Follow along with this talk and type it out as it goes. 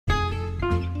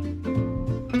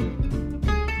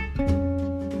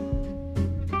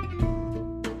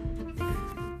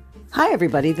Hi,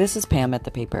 everybody. This is Pam at the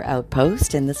Paper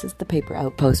Outpost, and this is the Paper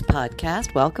Outpost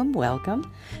podcast.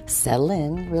 Welcome. Settle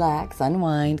in, relax,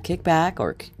 unwind, kick back,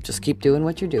 or just keep doing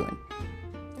what you're doing.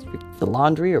 The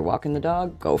laundry or walking the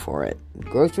dog, go for it.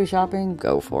 Grocery shopping,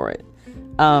 go for it.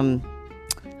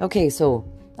 Okay, so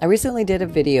I recently did a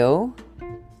video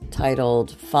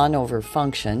titled Fun Over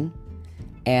Function,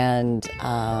 and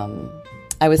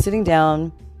I was sitting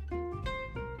down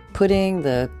putting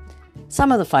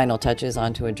some of the final touches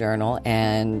onto a journal,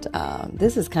 and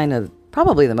this is kind of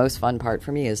probably the most fun part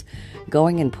for me, is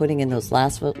going and putting in those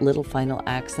last little final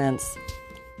accents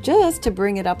just to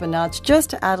bring it up a notch, just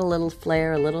to add a little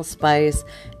flair, a little spice,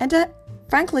 and to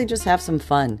frankly just have some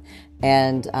fun.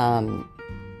 And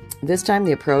this time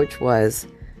the approach was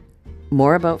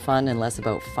more about fun and less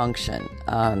about function.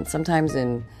 Sometimes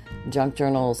in junk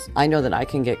journals, I know that I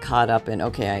can get caught up in,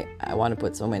 okay, I want to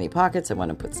put so many pockets, I want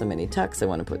to put so many tucks, I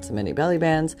want to put so many belly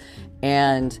bands,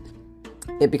 and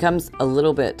it becomes a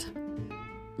little bit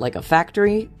like a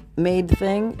factory-made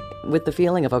thing with the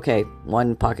feeling of, okay,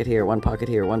 one pocket here, one pocket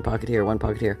here, one pocket here, one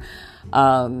pocket here.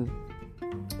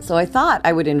 So I thought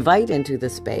I would invite into the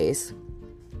space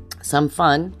some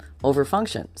fun over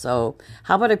function. So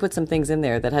how about I put some things in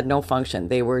there that had no function?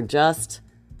 They were just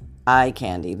eye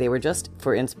candy. They were just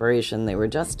for inspiration. They were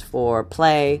just for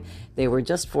play. They were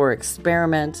just for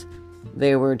experiment.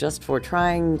 They were just for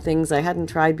trying things I hadn't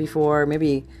tried before,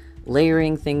 maybe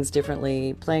layering things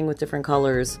differently, playing with different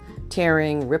colors,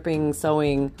 tearing, ripping,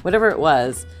 sewing, whatever it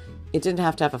was. It didn't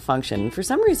have to have a function. For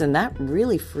some reason, that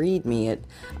really freed me. It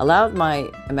allowed my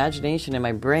imagination and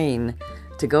my brain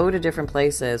to go to different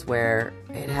places where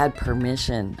it had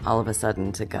permission all of a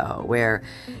sudden to go, where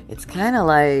it's kind of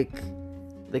like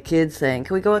the kids saying,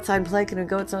 can we go outside and play? Can we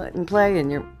go outside and play?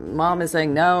 And your mom is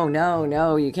saying, no,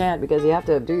 you can't, because you have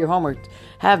to do your homework,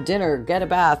 have dinner, get a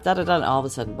bath, da-da-da. And all of a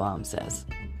sudden, mom says,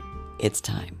 it's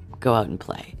time. Go out and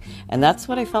play. And that's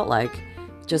what I felt like,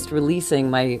 just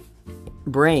releasing my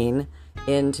brain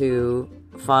into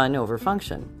fun over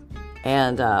function.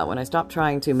 And when I stopped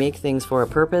trying to make things for a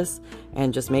purpose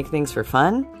and just make things for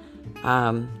fun,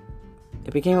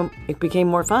 it became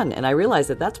more fun. And I realized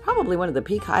that that's probably one of the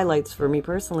peak highlights for me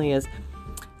personally, is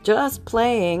just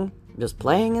playing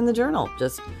in the journal,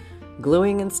 just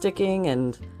gluing and sticking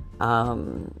and,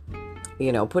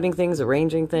 putting things,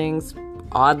 arranging things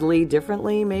oddly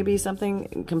differently, maybe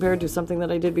something compared to something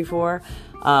that I did before,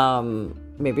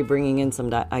 maybe bringing in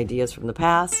some ideas from the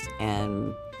past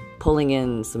and pulling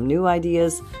in some new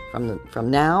ideas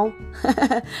from now.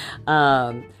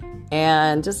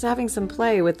 And just having some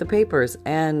play with the papers.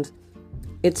 And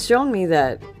it's shown me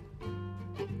that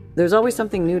there's always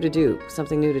something new to do,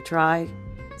 something new to try,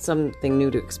 something new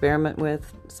to experiment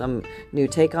with, some new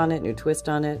take on it, new twist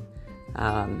on it,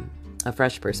 a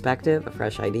fresh perspective, a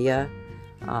fresh idea.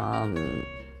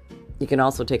 You can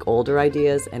also take older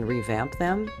ideas and revamp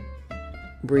them,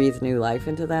 breathe new life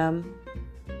into them.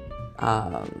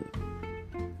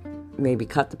 Maybe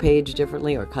cut the page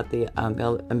differently, or cut the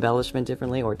embellishment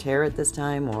differently, or tear it this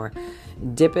time, or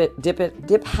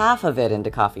dip half of it into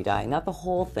coffee dye, not the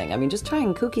whole thing. I mean, just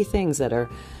trying kooky things that are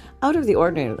out of the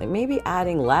ordinary. Like maybe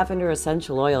adding lavender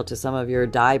essential oil to some of your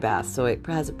dye baths so it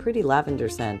has a pretty lavender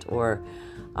scent, or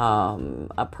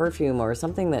a perfume, or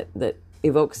something that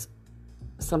evokes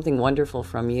something wonderful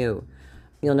from you.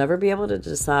 You'll never be able to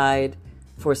decide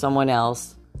for someone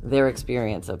else their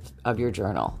experience of your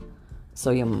journal.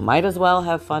 So you might as well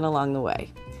have fun along the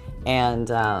way.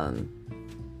 And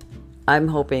I'm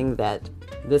hoping that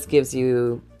this gives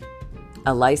you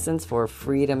a license for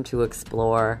freedom to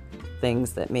explore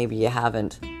things that maybe you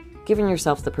haven't given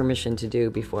yourself the permission to do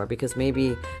before, because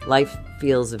maybe life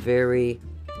feels very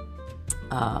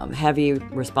heavy,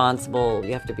 responsible.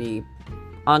 You have to be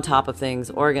on top of things,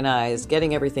 organized,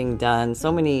 getting everything done, so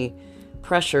many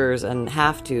pressures and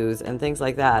have-tos and things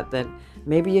like that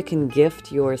maybe you can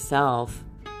gift yourself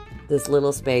this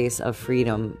little space of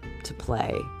freedom to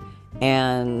play.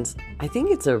 And I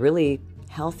think it's a really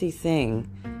healthy thing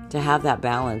to have that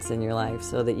balance in your life,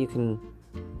 so that you can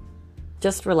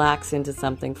just relax into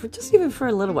something for just even for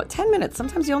a little, 10 minutes.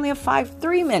 Sometimes you only have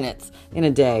 3 minutes in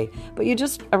a day, but you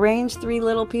just arrange 3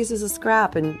 little pieces of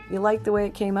scrap and you like the way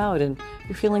it came out and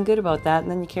you're feeling good about that. And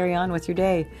then you carry on with your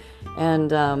day. And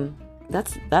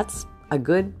that's a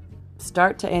good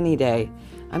start to any day.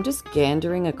 I'm just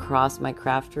gandering across my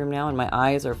craft room now, and my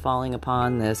eyes are falling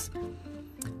upon this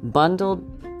bundled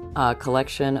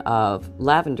collection of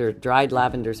dried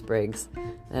lavender sprigs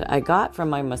that I got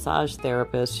from my massage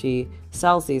therapist. She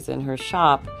sells these in her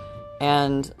shop,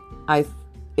 and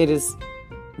it is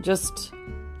just,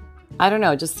 I don't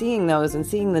know, just seeing those and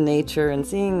seeing the nature and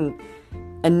seeing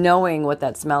and knowing what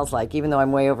that smells like, even though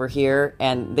I'm way over here,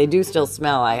 and they do still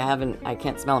smell. I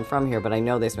can't smell them from here, but I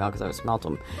know they smell because I've smelt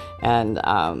them.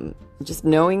 And just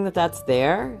knowing that that's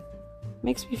there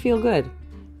makes me feel good.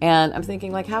 And I'm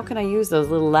thinking, like, how can I use those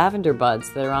little lavender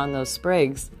buds that are on those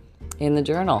sprigs in the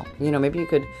journal? You know, maybe you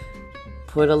could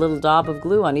put a little daub of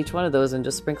glue on each one of those and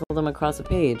just sprinkle them across a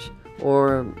page,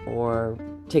 or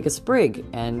take a sprig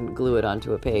and glue it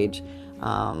onto a page.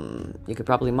 You could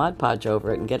probably Mod Podge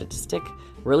over it and get it to stick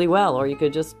really well, or you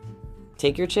could just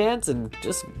take your chance and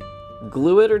just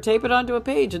glue it or tape it onto a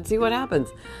page and see what happens.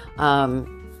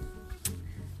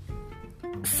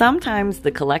 Sometimes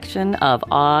the collection of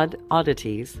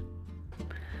oddities,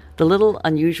 the little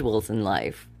unusuals in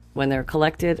life, when they're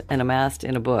collected and amassed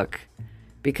in a book,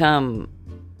 become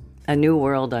a new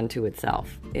world unto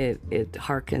itself. It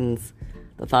harkens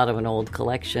the thought of an old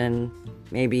collection,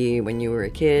 maybe when you were a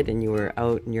kid and you were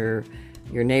out in your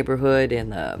neighborhood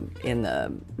in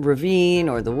the ravine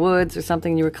or the woods or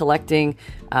something. You were collecting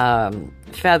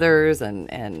feathers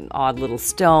and odd little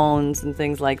stones and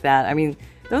things like that. I mean,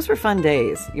 those were fun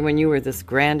days when you were this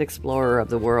grand explorer of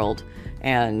the world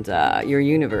and your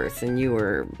universe, and you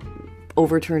were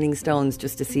overturning stones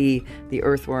just to see the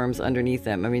earthworms underneath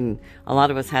them. I mean, a lot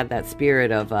of us had that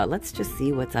spirit of let's just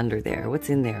see what's under there, what's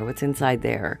in there, what's inside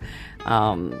there.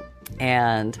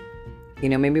 And, you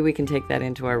know, maybe we can take that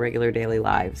into our regular daily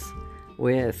lives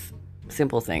with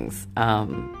simple things.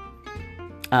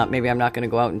 Maybe I'm not going to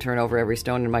go out and turn over every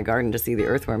stone in my garden to see the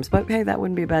earthworms, but hey, that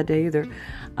wouldn't be a bad day either.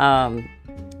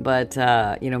 But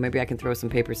you know, maybe I can throw some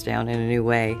papers down in a new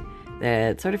way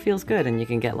that sort of feels good, and you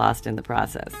can get lost in the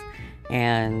process.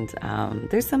 And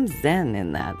there's some zen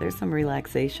in that. There's some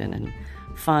relaxation and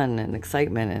fun and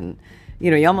excitement, and you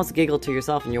know, you almost giggle to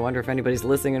yourself and you wonder if anybody's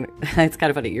listening. And it's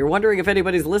kind of funny. You're wondering if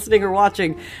anybody's listening or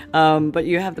watching, but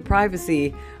you have the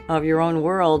privacy of your own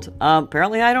world.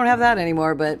 Apparently I don't have that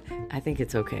anymore, but I think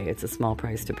it's okay. It's a small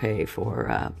price to pay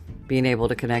for being able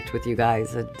to connect with you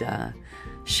guys and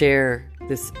share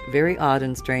this very odd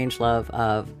and strange love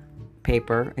of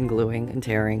paper and gluing and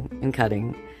tearing and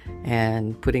cutting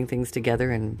and putting things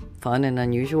together in fun and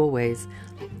unusual ways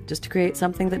just to create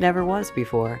something that never was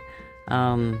before.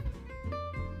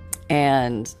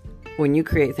 And when you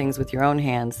create things with your own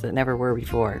hands that never were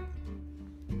before,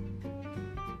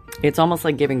 it's almost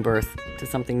like giving birth to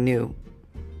something new.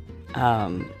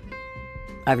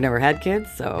 I've never had kids,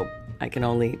 so I can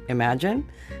only imagine,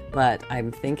 but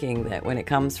I'm thinking that when it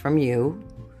comes from you,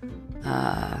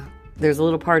 there's a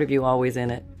little part of you always in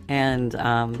it, and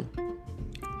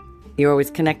you're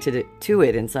always connected to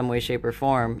it in some way, shape, or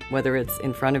form, whether it's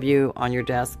in front of you, on your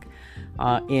desk,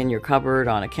 in your cupboard,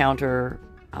 on a counter,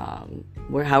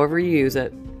 however you use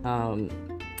it. But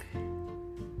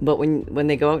when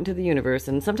they go out into the universe,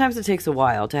 and sometimes it takes a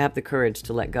while to have the courage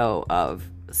to let go of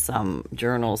some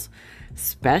journals,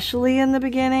 especially in the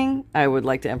beginning. I would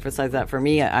like to emphasize that for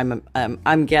me.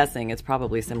 I'm guessing it's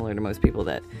probably similar to most people,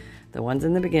 that the ones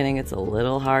in the beginning, it's a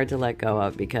little hard to let go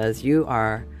of because you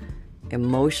are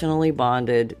emotionally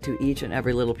bonded to each and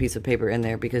every little piece of paper in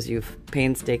there, because you've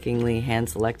painstakingly hand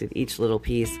selected each little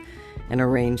piece and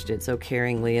arranged it so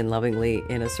caringly and lovingly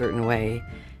in a certain way.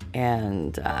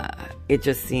 And it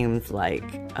just seems like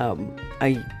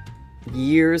a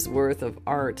year's worth of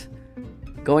art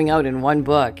going out in one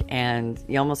book, and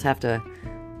you almost have to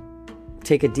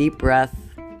take a deep breath,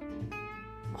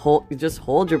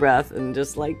 hold your breath and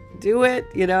just like do it,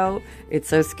 you know. It's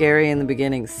so scary in the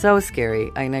beginning, so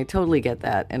scary, and I totally get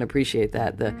that and appreciate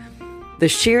that. The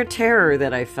sheer terror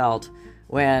that I felt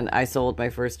when I sold my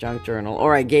first junk journal,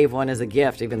 or I gave one as a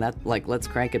gift, even that, like, let's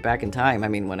crank it back in time. I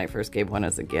mean, when I first gave one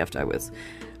as a gift, I was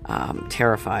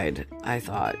terrified. I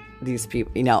thought, these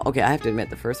people, you know, okay, I have to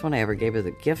admit, the first one I ever gave as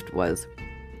a gift was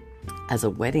as a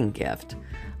wedding gift.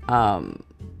 I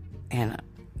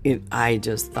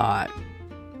just thought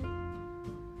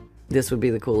this would be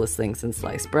the coolest thing since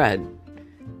sliced bread,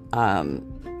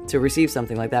 to receive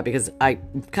something like that, because I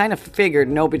kind of figured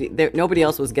nobody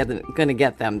else was going to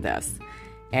get them this.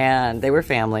 And they were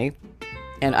family.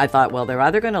 And I thought, well, they're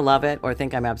either going to love it or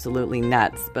think I'm absolutely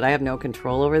nuts, but I have no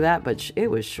control over that. But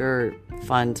it was sure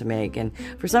fun to make. And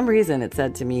for some reason, it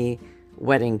said to me,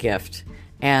 wedding gift.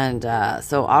 And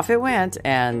so off it went.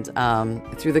 And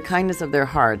through the kindness of their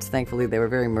hearts, thankfully, they were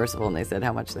very merciful. And they said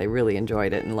how much they really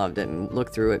enjoyed it and loved it and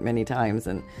looked through it many times.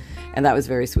 And that was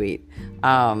very sweet.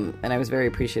 And I was very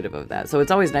appreciative of that. So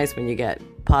it's always nice when you get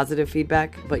positive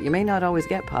feedback, but you may not always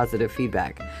get positive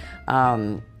feedback.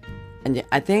 And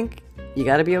I think you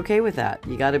got to be okay with that.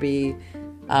 You got to be,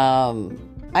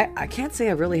 I can't say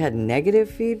I really had negative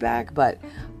feedback, but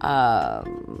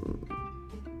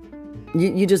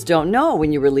you just don't know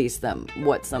when you release them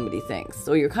what somebody thinks.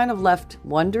 So you're kind of left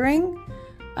wondering,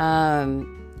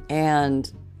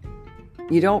 and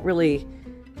you don't really,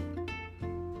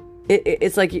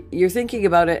 it's like you're thinking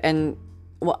about it. And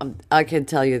well, I can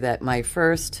tell you that my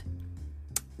first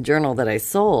journal that I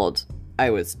sold, I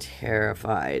was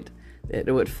terrified that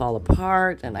it would fall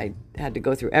apart, and I had to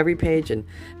go through every page and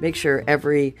make sure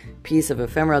every piece of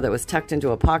ephemera that was tucked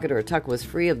into a pocket or a tuck was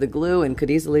free of the glue and could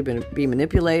easily be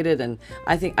manipulated. And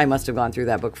I think I must have gone through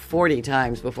that book 40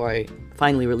 times before I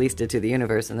finally released it to the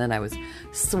universe. And then I was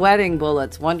sweating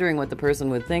bullets, wondering what the person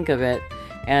would think of it,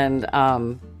 and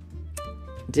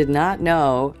did not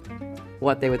know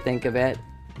what they would think of it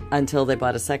until they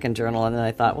bought a second journal. And then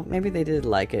I thought, well, maybe they did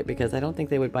like it, because I don't think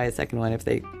they would buy a second one if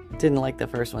they didn't like the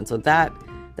first one. So that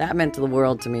meant the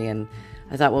world to me. And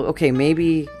I thought, well, okay,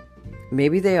 maybe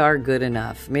they are good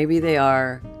enough. Maybe they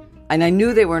are. And I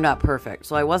knew they were not perfect.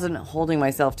 So I wasn't holding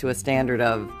myself to a standard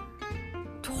of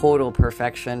total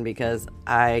perfection, because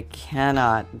I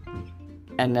cannot,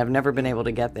 and I've never been able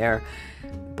to get there.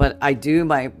 But I do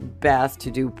my best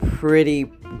to do pretty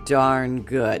darn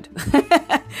good.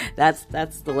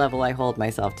 That's the level I hold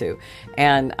myself to.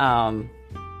 And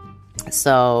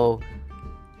so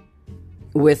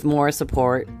with more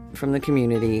support from the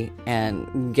community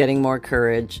and getting more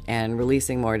courage and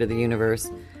releasing more to the universe,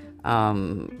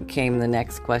 came the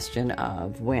next question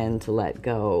of when to let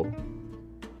go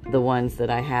the ones that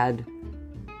I had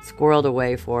squirreled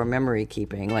away for memory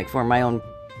keeping, like for my own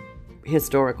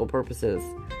historical purposes.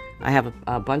 I have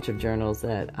a bunch of journals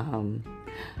that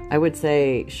I would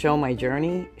say show my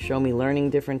journey, show me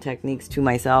learning different techniques to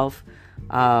myself.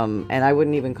 And I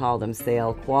wouldn't even call them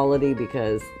sale quality,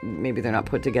 because maybe they're not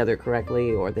put together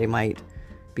correctly, or they might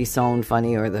be sewn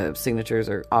funny, or the signatures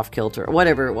are off kilter, or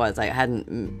whatever it was. I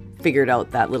hadn't figured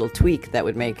out that little tweak that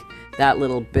would make that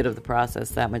little bit of the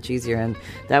process that much easier, and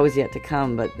that was yet to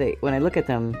come. But when I look at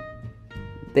them,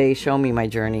 they show me my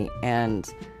journey. And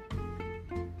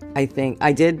I think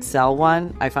I did sell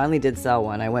one. I finally did sell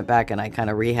one. I went back and I kind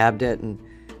of rehabbed it and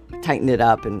tightened it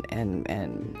up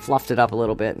and fluffed it up a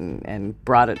little bit and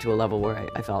brought it to a level where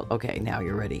I felt, okay, now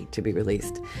you're ready to be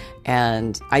released.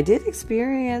 And I did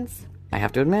experience, I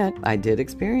have to admit, I did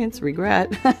experience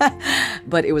regret,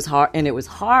 but it was hard, and it was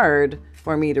hard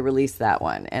for me to release that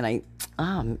one. And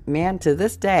man, to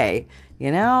this day,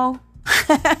 it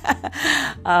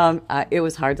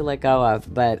was hard to let go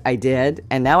of, but I did.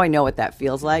 And now I know what that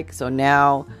feels like. So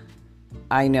now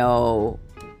I know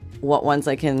what ones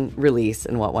I can release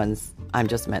and what ones I'm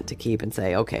just meant to keep and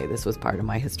say, okay, this was part of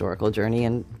my historical journey,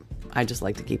 and I just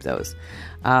like to keep those.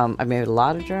 I've made a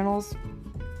lot of journals.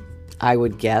 I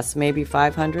would guess maybe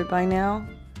 500 by now.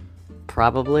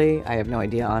 Probably. I have no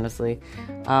idea, honestly.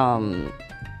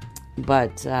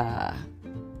 But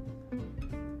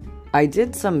I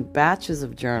did some batches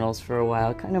of journals for a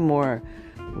while, kind of more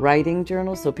writing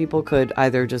journals, so people could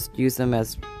either just use them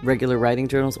as regular writing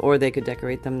journals, or they could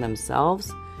decorate them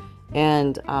themselves.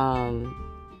 And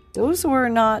those were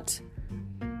not,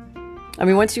 I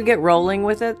mean, once you get rolling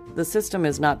with it, the system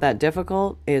is not that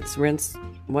difficult. It's rinse,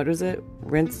 what is it?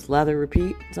 Rinse, lather,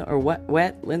 repeat, or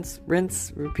wet, rinse,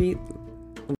 repeat,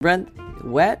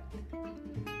 wet,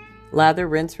 lather,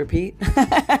 rinse, repeat,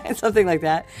 something like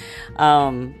that.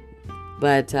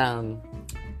 But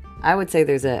I would say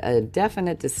there's a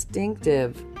definite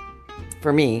distinctive,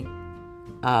 for me,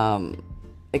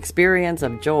 experience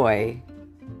of joy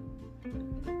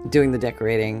doing the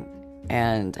decorating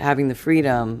and having the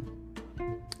freedom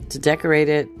to decorate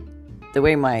it the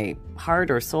way my heart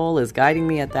or soul is guiding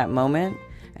me at that moment,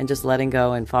 and just letting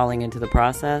go and falling into the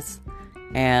process,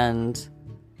 and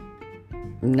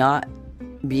not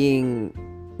being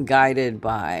guided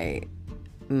by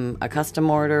a custom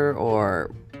order,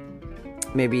 or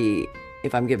maybe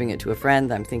if I'm giving it to a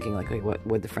friend, I'm thinking like, what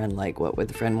would the friend like? What would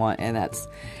the friend want? And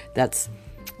that's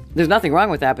there's nothing wrong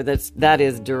with that, but that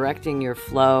is directing your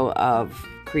flow of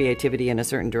creativity in a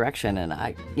certain direction. And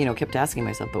I, kept asking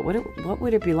myself, but what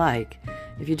would it be like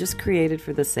if you just created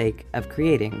for the sake of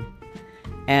creating?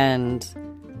 And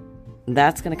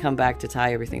that's going to come back to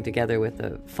tie everything together with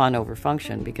the fun over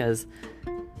function, because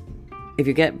if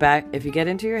you get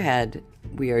into your head,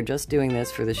 we are just doing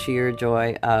this for the sheer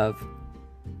joy of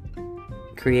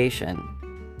creation,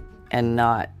 and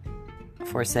not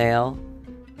for sale,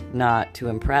 not to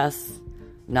impress,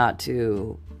 not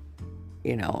to,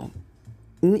 even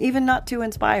not to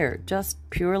inspire, just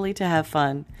purely to have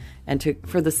fun and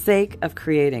for the sake of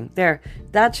creating. There,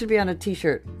 that should be on a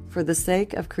t-shirt, for the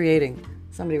sake of creating.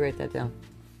 Somebody write that down.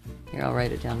 Here, I'll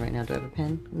write it down right now. Do I have a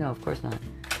pen? No, of course not.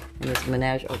 And this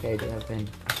menage, okay, I do have a pen.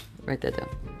 Write that down.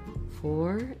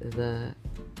 For the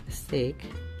sake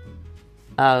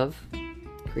of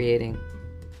creating.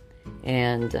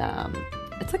 And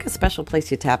it's like a special place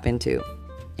you tap into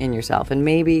in yourself. And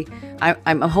maybe,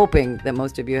 I'm hoping that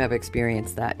most of you have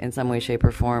experienced that in some way, shape,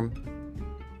 or form,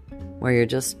 where you're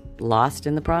just lost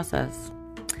in the process.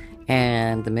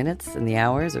 And the minutes and the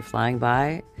hours are flying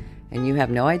by, and you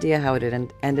have no idea how it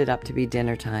ended up to be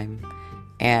dinner time.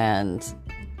 And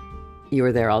you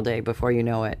were there all day before you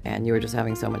know it, and you were just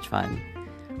having so much fun.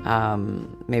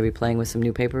 Maybe playing with some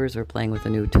new papers, or playing with a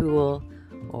new tool,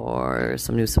 or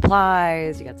some new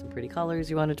supplies. You got some pretty colors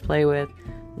you wanted to play with,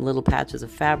 little patches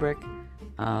of fabric,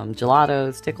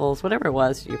 gelatos, tickles, whatever it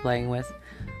was you're playing with.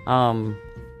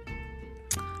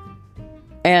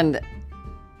 And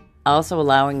also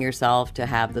allowing yourself to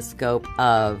have the scope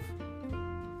of,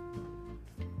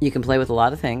 you can play with a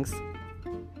lot of things.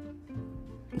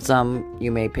 Some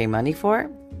you may pay money for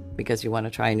because you want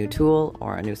to try a new tool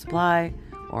or a new supply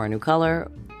or a new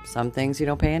color. Some things you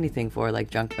don't pay anything for, like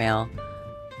junk mail,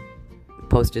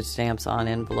 postage stamps on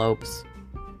envelopes,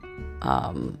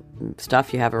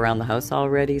 stuff you have around the house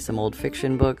already, some old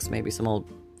fiction books, maybe some old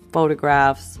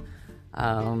photographs,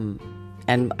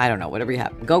 and I don't know, whatever you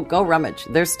have. Go rummage.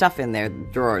 There's stuff in there,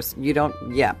 drawers.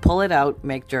 Pull it out,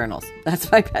 make journals.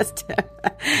 That's my best tip.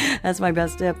 That's my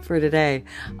best tip for today.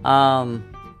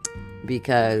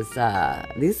 Because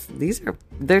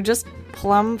they're just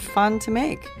plumb fun to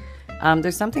make.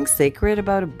 There's something sacred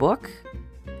about a book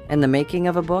and the making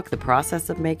of a book, the process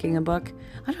of making a book.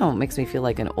 I don't know, it makes me feel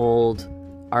like an old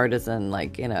artisan,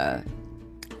 like in a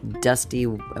dusty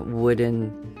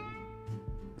wooden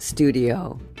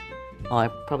studio. Well, I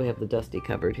probably have the dusty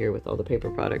cupboard here with all the paper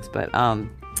products, but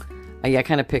I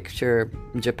kind of picture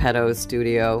Geppetto's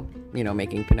studio,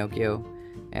 making Pinocchio,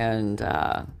 and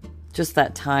just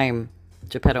that time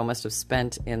Geppetto must have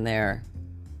spent in there,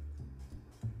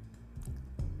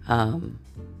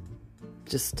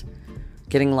 just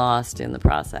getting lost in the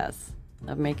process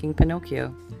of making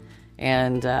Pinocchio.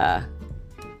 And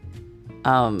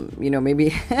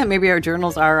maybe our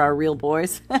journals are our real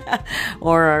boys,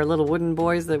 or our little wooden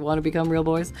boys that want to become real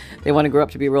boys. They want to grow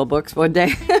up to be real books one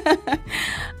day.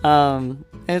 And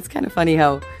it's kind of funny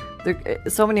how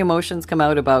so many emotions come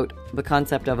out about the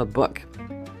concept of a book.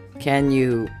 Can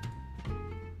you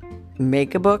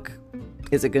make a book?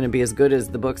 Is it going to be as good as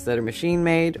the books that are machine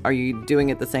made? Are you doing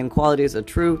it the same quality as a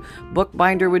true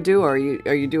bookbinder would do? Or are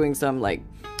you doing some like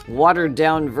watered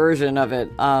down version of it?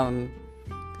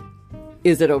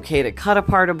 Is it okay to cut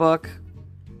apart a book,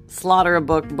 slaughter a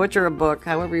book, butcher a book,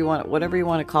 however you want it, whatever you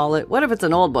want to call it? What if it's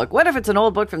an old book? What if it's an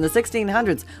old book from the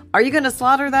 1600s? Are you going to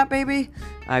slaughter that baby?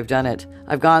 I've done it.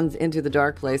 I've gone into the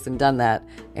dark place and done that.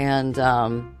 And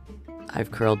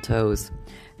I've curled toes.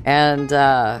 And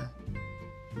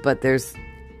but there's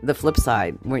the flip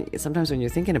side. Sometimes when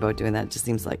you're thinking about doing that, it just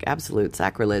seems like absolute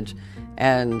sacrilege.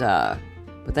 And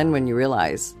but then when you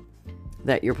realize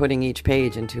that you're putting each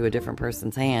page into a different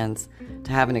person's hands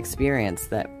to have an experience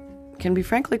that can be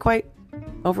frankly quite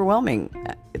overwhelming.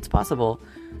 It's possible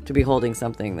to be holding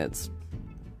something that's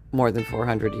more than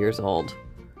 400 years old.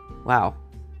 Wow.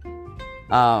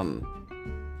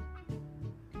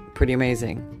 Pretty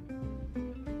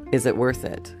amazing. Is it worth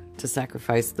it to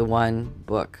sacrifice the one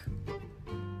book?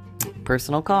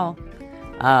 Personal call.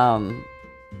 I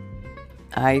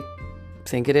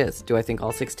think it is. Do I think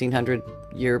all 6 books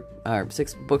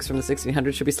from the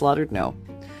 1600s should be slaughtered? No.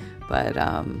 But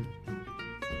I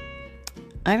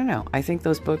don't know. I think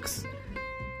those books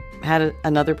had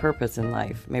another purpose in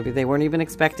life. Maybe they weren't even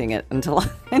expecting it until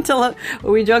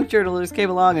we junk journalers came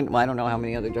along, and I don't know how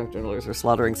many other junk journalers are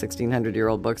slaughtering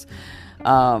 1600-year-old books. They're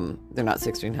not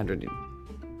 1600.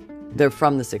 They're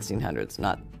from the 1600s,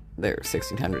 not they're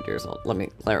 1600 years old. Let me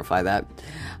clarify that.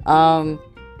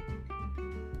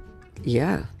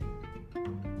 Yeah.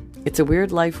 It's a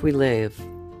weird life we live.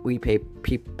 We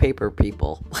paper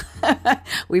people.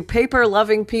 We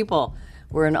paper-loving people.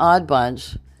 We're an odd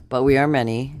bunch, but we are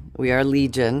many. We are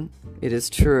legion. It is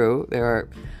true.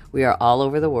 We are all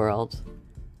over the world.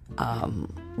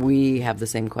 We have the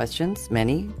same questions,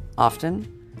 many, often.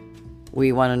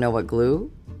 We want to know what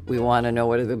glue. We want to know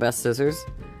what are the best scissors.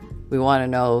 We want to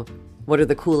know what are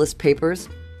the coolest papers.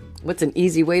 What's an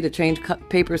easy way to change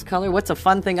paper's color? What's a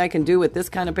fun thing I can do with this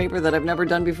kind of paper that I've never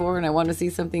done before and I want to see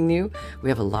something new? We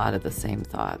have a lot of the same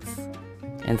thoughts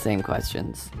and same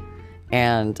questions.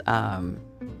 And,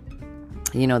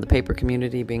 the paper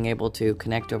community being able to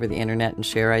connect over the internet and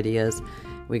share ideas,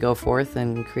 we go forth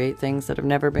and create things that have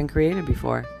never been created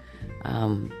before.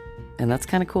 And that's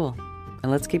kind of cool.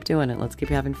 And let's keep doing it. Let's keep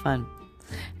having fun.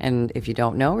 And if you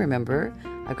don't know, remember,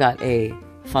 I've got a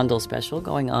Fundle special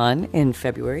going on in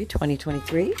February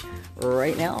 2023.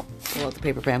 Right now, pull out the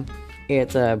paper pen.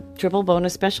 It's a triple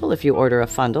bonus special if you order a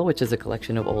Fundle, which is a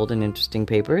collection of old and interesting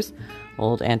papers,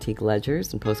 old antique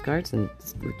ledgers and postcards and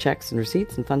checks and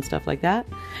receipts and fun stuff like that.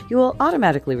 You will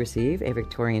automatically receive a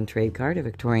Victorian trade card, a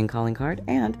Victorian calling card,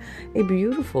 and a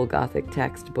beautiful Gothic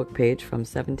text book page from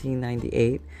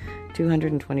 1798,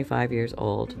 225 years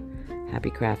old. Happy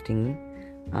crafting.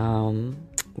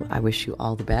 I wish you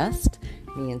all the best,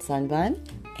 me and Sunbun,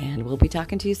 and we'll be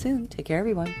talking to you soon. Take care,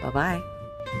 everyone. Bye-bye.